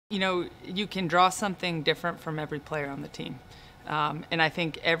you know, you can draw something different from every player on the team. And I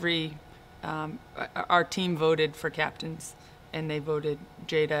think our team voted for captains, and they voted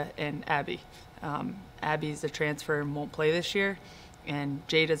Jada and Abby. Abby's a transfer and won't play this year, and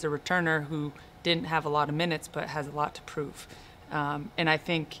Jada's a returner who didn't have a lot of minutes but has a lot to prove. And I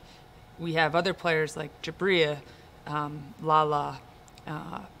think we have other players like Jabria, Lala,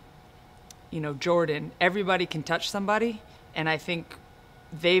 Jordan. Everybody can touch somebody, and I think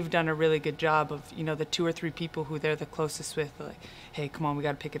they've done a really good job of, the 2 or 3 people who they're the closest with, like, hey, come on, we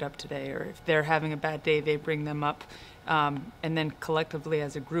got to pick it up today. Or if they're having a bad day, they bring them up. And then collectively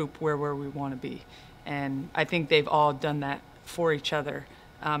as a group, where we want to be. And I think they've all done that for each other,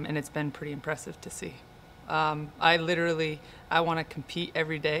 and it's been pretty impressive to see. I want to compete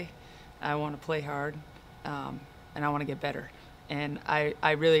every day. I want to play hard, and I want to get better. And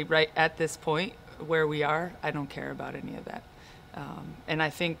I really, right at this point where we are, I don't care about any of that. And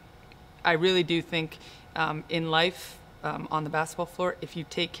I really do think in life, on the basketball floor, if you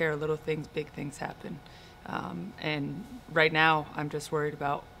take care of little things, big things happen. And right now, I'm just worried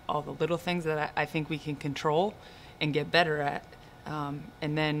about all the little things that I think we can control and get better at.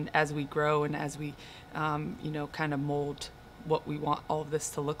 And then as we grow and as we, kind of mold what we want all of this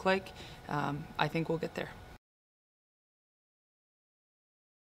to look like, I think we'll get there.